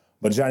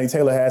 But Johnny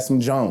Taylor has some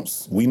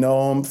Jones. We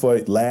know him for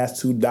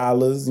last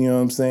 $2, you know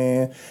what I'm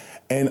saying?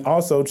 And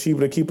also cheaper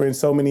to keep her in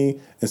so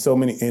many,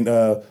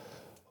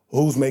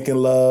 Who's Making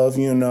Love,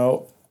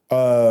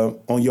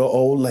 on Your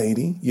Old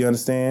Lady, you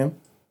understand?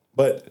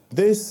 But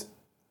this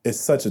is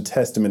such a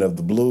testament of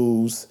the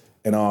blues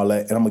and all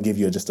that. And I'm gonna give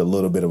you just a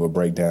little bit of a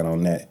breakdown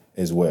on that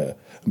as well.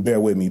 Bear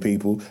with me,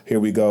 people. Here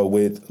we go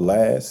with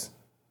last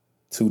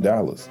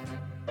 $2.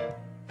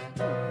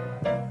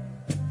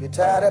 You're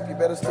tied up, you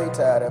better stay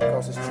tied up,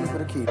 because it's cheaper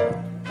to keep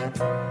her.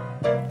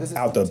 This is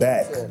Out the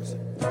back.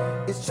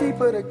 It's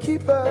cheaper to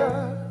keep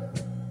her.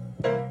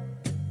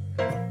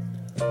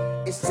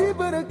 It's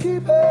cheaper to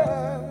keep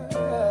her.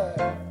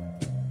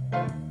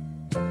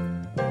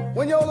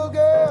 When your little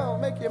girl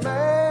make you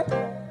mad,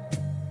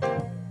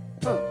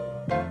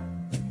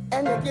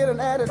 and you get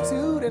an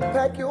attitude and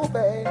pack your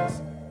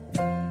bags.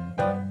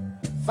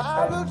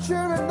 5 little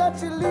children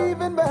that you're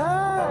leaving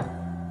behind.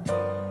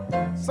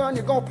 Son,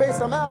 you're gonna pay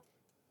some out.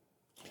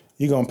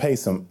 You're going to pay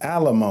some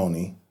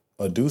alimony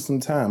or do some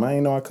time. I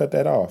ain't know I cut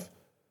that off.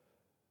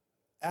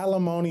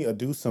 Alimony or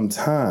do some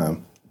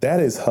time.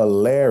 That is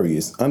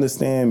hilarious.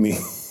 Understand me.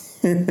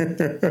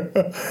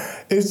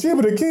 It's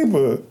cheaper to keep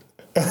her.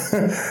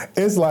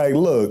 It's like,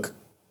 look,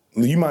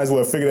 you might as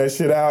well figure that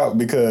shit out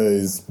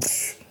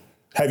because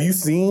have you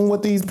seen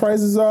what these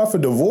prices are for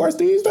divorce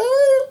these days?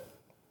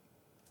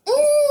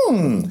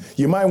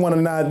 You might want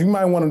to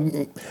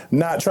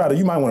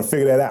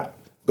figure that out.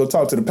 Go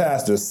talk to the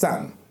pastor or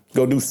something.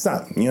 Go do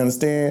something. You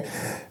understand?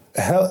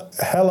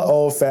 Hella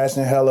old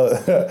fashioned,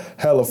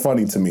 hella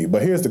funny to me.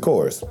 But here's the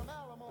chorus.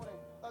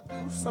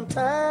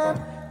 Sometimes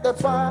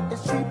that's why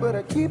it's cheaper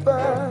to keep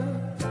her.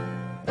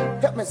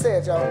 Help me say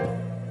it, y'all.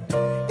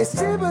 It's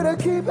cheaper to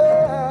keep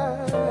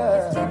her.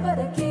 It's cheaper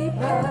to keep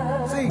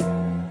her. See,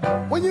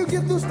 when you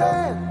get through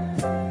staring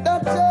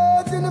that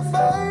judge in the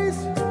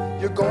face,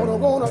 you're gonna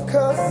wanna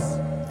cuss.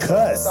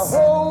 Cuss. The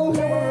whole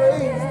human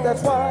race.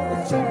 That's why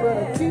it's cheaper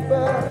to keep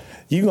her.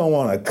 You gonna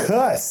wanna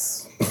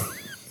cuss.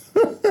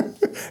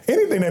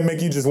 Anything that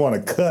make you just wanna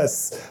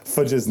cuss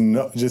for just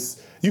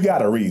you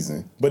got a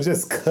reason, but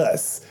just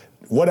cuss.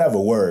 Whatever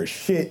word,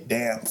 shit,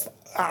 damn,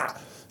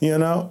 you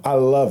know, I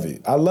love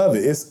it.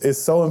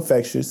 It's so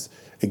infectious.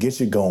 It gets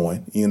you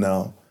going, you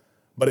know.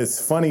 But it's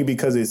funny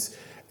because it's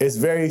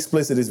very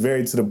explicit. It's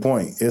very to the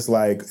point. It's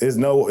like there's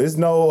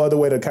no other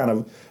way to kind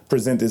of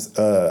present this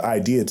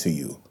idea to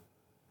you.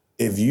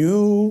 If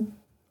you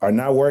are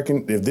not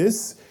working, this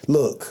is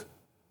the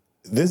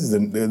 80s, this is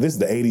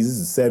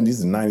the 70s, this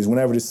is the 90s,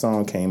 whenever this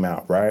song came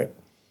out, right?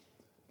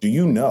 Do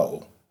you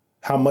know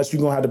how much you're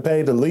going to have to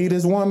pay to lead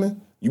this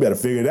woman? You better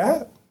figure it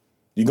out.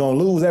 You're going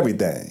to lose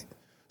everything.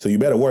 So you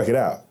better work it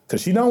out.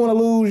 Because she don't want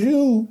to lose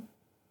you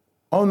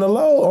on the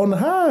low, on the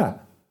high.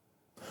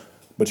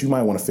 But you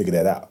might want to figure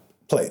that out.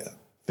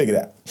 Figure it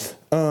out.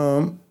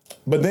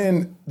 But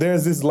then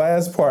there's this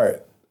last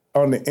part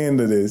on the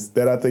end of this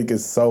that I think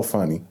is so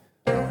funny.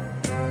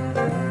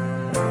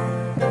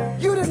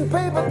 You didn't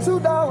pay but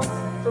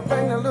 $2 to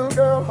bring the little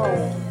girl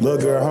home. Little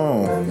girl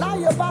home. Now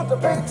you're about to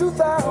pay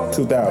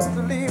 $2,000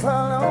 to leave her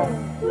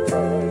alone.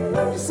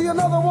 You see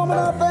another woman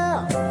out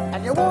there,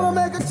 and you want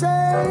to make a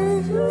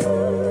change,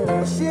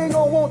 but she ain't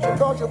gonna want you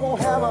because you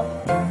won't have a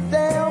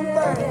damn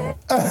thing.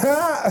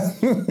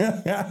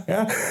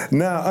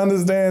 Now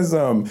understand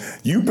something.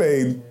 You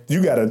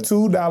got a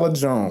 $2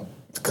 jump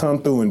to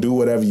come through and do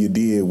whatever you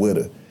did with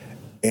her,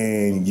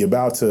 and you're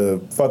about to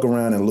fuck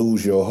around and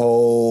lose your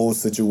whole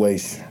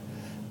situation.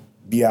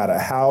 Be out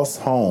of house,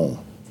 home,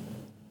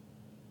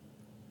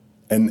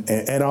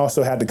 and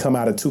also had to come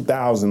out of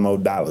 $2,000 more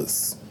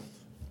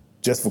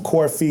just for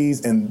court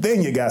fees, and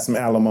then you got some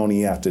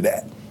alimony after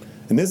that.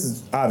 And this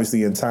is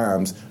obviously in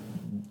times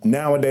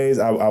nowadays.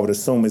 I would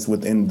assume it's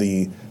within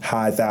the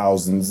high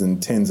thousands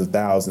and tens of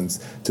thousands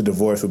to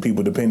divorce with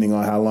people, depending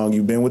on how long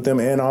you've been with them,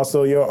 and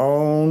also your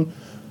own,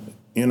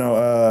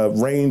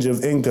 range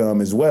of income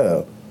as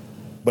well.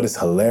 But it's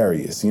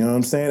hilarious, you know what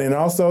I'm saying? And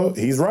also,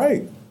 he's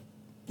right.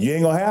 You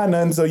ain't gonna have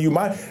nothing, so you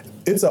might.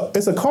 It's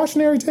a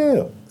cautionary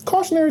tale.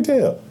 Cautionary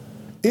tale.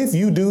 If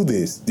you do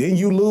this, then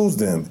you lose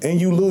them,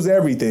 and you lose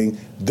everything.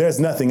 There's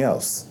nothing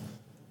else.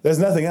 There's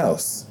nothing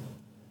else.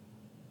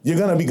 You're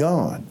gonna be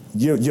gone.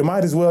 You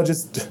might as well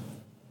just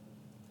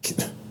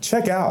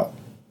check out.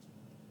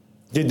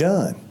 You're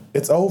done.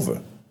 It's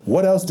over.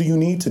 What else do you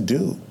need to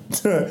do?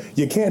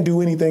 You can't do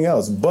anything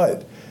else.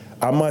 But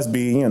I must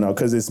be,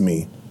 because it's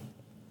me.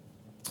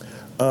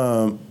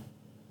 Because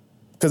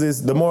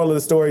it's the moral of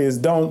the story is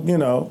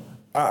don't,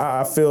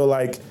 I feel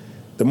like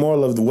the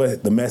moral of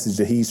the message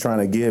that he's trying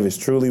to give is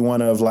truly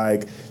one of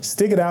like,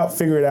 stick it out,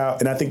 figure it out.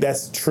 And I think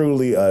that's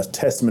truly a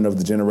testament of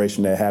the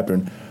generation that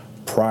happened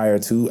prior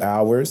to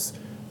ours.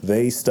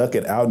 They stuck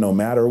it out no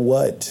matter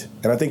what.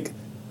 And I think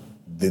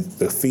the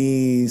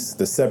fees,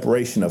 the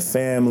separation of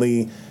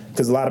family,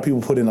 because a lot of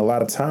people put in a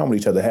lot of time with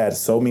each other, had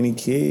so many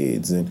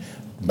kids and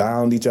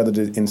bound each other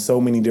in so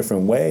many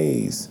different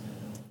ways,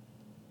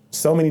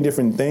 so many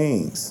different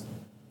things.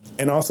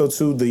 And also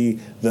too, the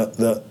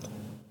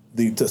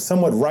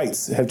somewhat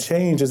rights have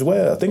changed as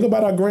well. Think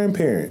about our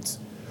grandparents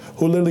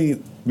who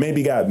literally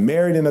maybe got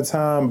married in a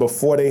time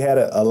before they had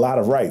a lot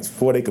of rights,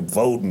 before they could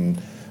vote and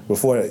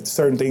before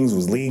certain things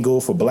was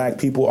legal for black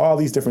people, all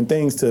these different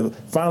things, to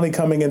finally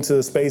coming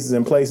into spaces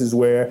and places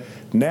where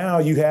now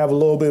you have a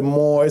little bit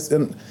more.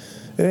 It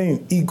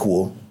ain't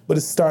equal, but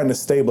it's starting to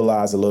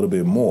stabilize a little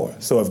bit more.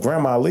 So if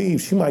grandma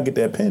leaves, she might get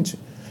that pension.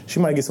 She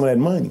might get some of that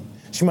money.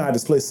 She might have to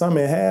split some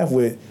in half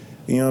with,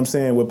 you know what I'm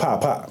saying, with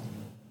Pop.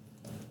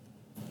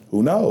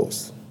 Who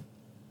knows?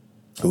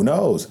 Who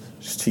knows?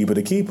 It's cheaper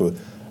to keep her.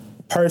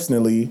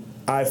 Personally,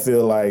 I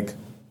feel like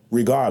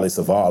regardless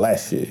of all that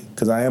shit,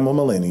 because I am a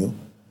millennial,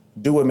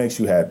 do what makes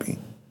you happy.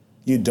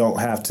 You don't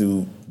have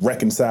to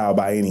reconcile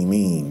by any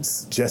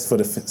means just for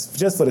the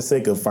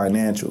sake of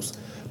financials.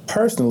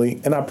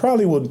 Personally, and I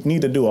probably will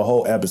need to do a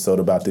whole episode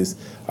about this.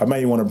 I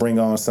may want to bring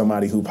on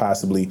somebody who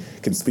possibly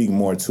can speak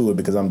more to it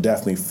because I'm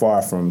definitely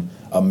far from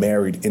a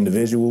married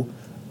individual.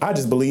 I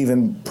just believe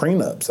in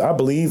prenups. I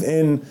believe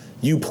in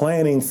you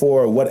planning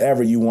for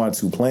whatever you want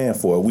to plan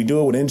for. We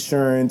do it with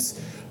insurance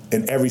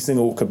in every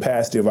single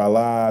capacity of our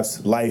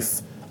lives,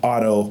 life,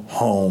 auto,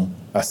 home.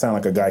 I sound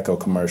like a Geico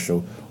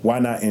commercial. Why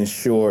not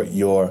insure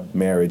your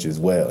marriage as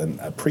well? And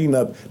a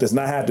prenup does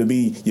not have to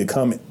be you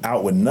come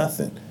out with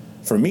nothing.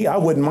 For me, I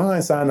wouldn't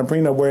mind signing a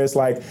prenup where it's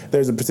like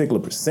there's a particular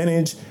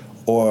percentage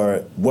or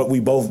what we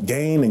both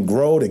gain and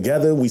grow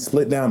together, we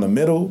split down the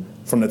middle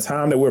from the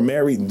time that we're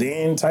married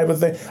then type of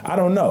thing. I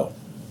don't know.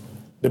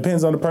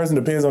 Depends on the person,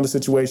 depends on the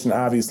situation,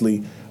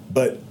 obviously.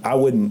 But I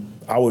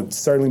would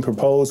certainly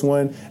propose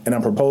one, and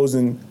I'm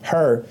proposing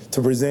her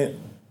to present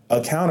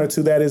a counter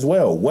to that as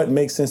well. What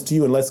makes sense to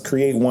you? And let's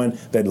create one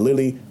that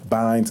literally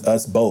binds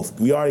us both.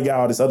 We already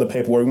got all this other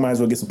paperwork. We might as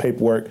well get some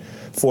paperwork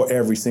for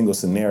every single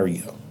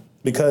scenario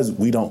because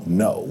we don't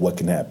know what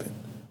can happen.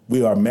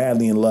 We are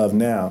madly in love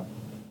now,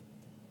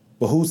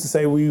 but who's to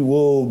say we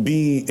will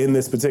be in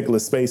this particular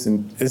space?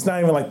 And it's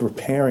not even like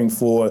preparing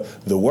for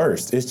the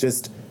worst. It's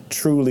just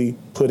truly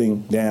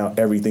putting down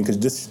everything.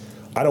 Because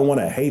I don't want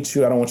to hate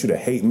you. I don't want you to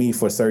hate me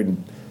for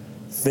certain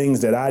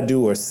things that I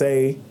do or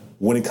say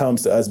when it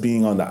comes to us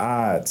being on the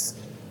odds.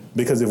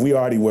 Because if we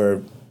already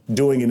were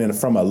doing it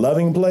from a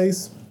loving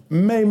place,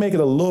 may make it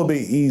a little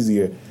bit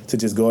easier to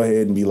just go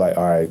ahead and be like,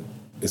 all right,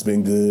 it's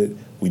been good.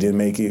 We didn't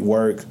make it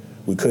work.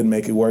 We couldn't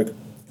make it work.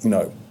 You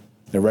know,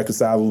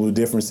 irreconcilable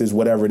differences,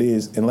 whatever it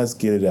is, and let's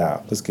get it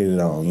out. Let's get it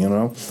on, you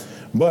know?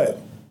 But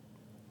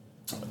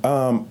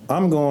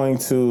I'm going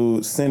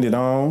to send it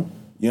on.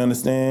 You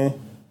understand?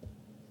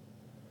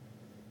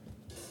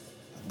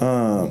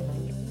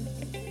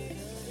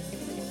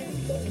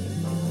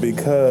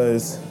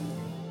 Because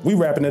we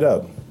wrapping it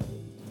up.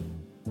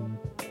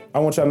 I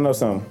want y'all to know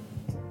something.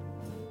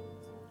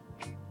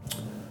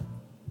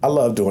 I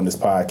love doing this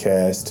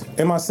podcast,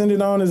 and my send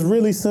it on is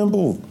really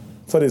simple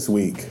for this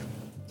week.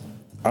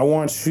 I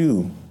want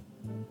you,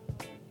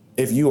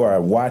 if you are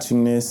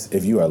watching this,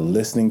 if you are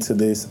listening to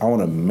this, I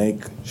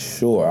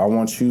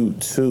want you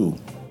to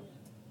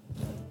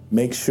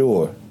make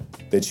sure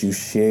that you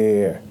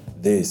share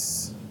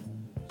this.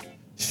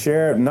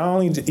 Share not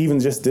only even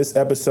just this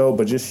episode,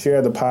 but just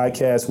share the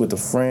podcast with the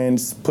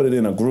friends, put it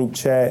in a group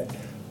chat,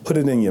 put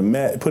it in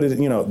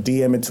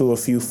DM it to a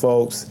few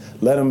folks,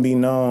 let them be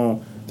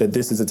known that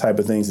this is the type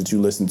of things that you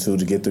listen to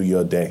get through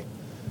your day.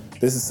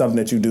 This is something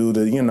that you do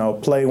to,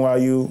 play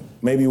while you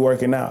maybe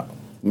working out.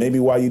 Maybe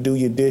while you do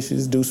your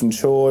dishes, do some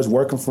chores,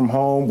 working from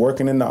home,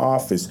 working in the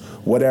office,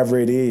 whatever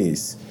it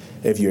is.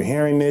 If you're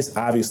hearing this,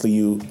 obviously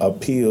you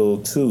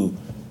appeal to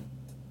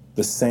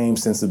the same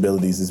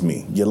sensibilities as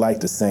me. You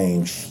like the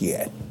same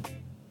shit.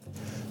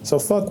 So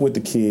fuck with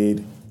the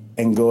kid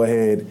and go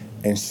ahead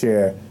and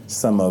share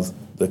some of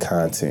the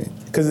content.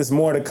 Because there's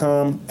more to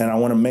come, and I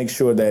want to make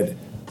sure that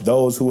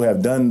those who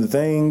have done the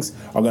things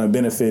are going to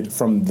benefit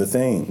from the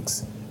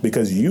things.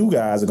 Because you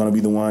guys are going to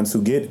be the ones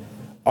who get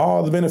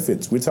all the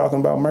benefits. We're talking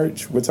about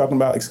merch. We're talking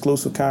about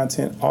exclusive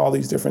content, all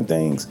these different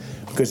things.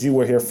 Because you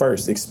were here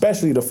first,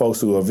 especially the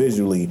folks who are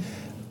visually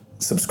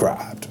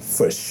subscribed.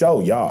 For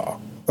sure,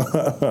 y'all.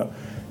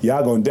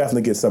 Y'all going to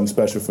definitely get something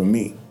special from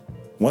me.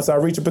 Once I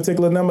reach a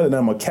particular number, then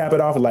I'm going to cap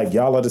it off like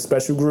y'all are the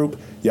special group.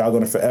 Y'all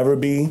going to forever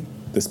be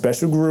the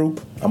special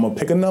group. I'm going to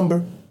pick a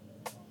number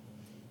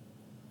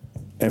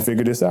and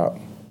figure this out.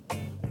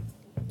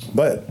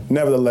 But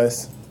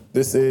nevertheless,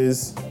 this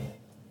has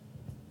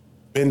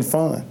been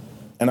fun,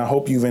 and I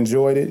hope you've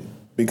enjoyed it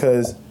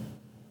because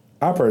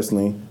I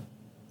personally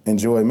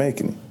enjoy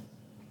making it.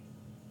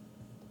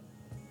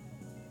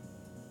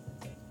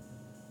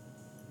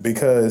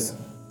 Because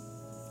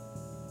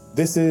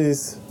this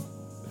has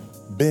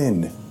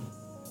been...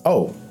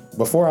 Oh,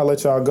 before I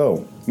let y'all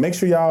go, make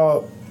sure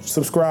y'all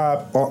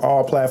subscribe on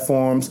all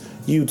platforms,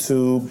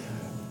 YouTube,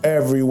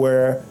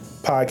 everywhere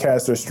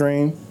podcasts are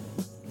streamed.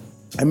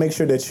 And make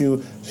sure that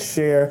you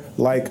share,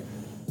 like,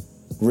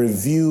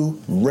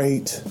 review,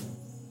 rate,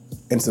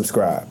 and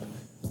subscribe.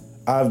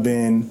 I've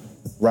been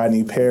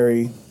Rodney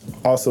Perry,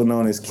 also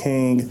known as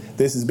King.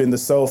 This has been the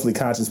Soulfully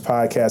Conscious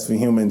Podcast for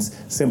Humans,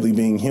 Simply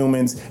Being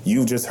Humans.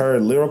 You've just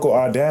heard Lyrical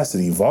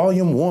Audacity,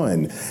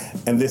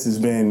 Vol.1. And this has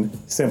been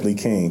Simply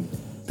King.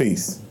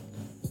 Peace.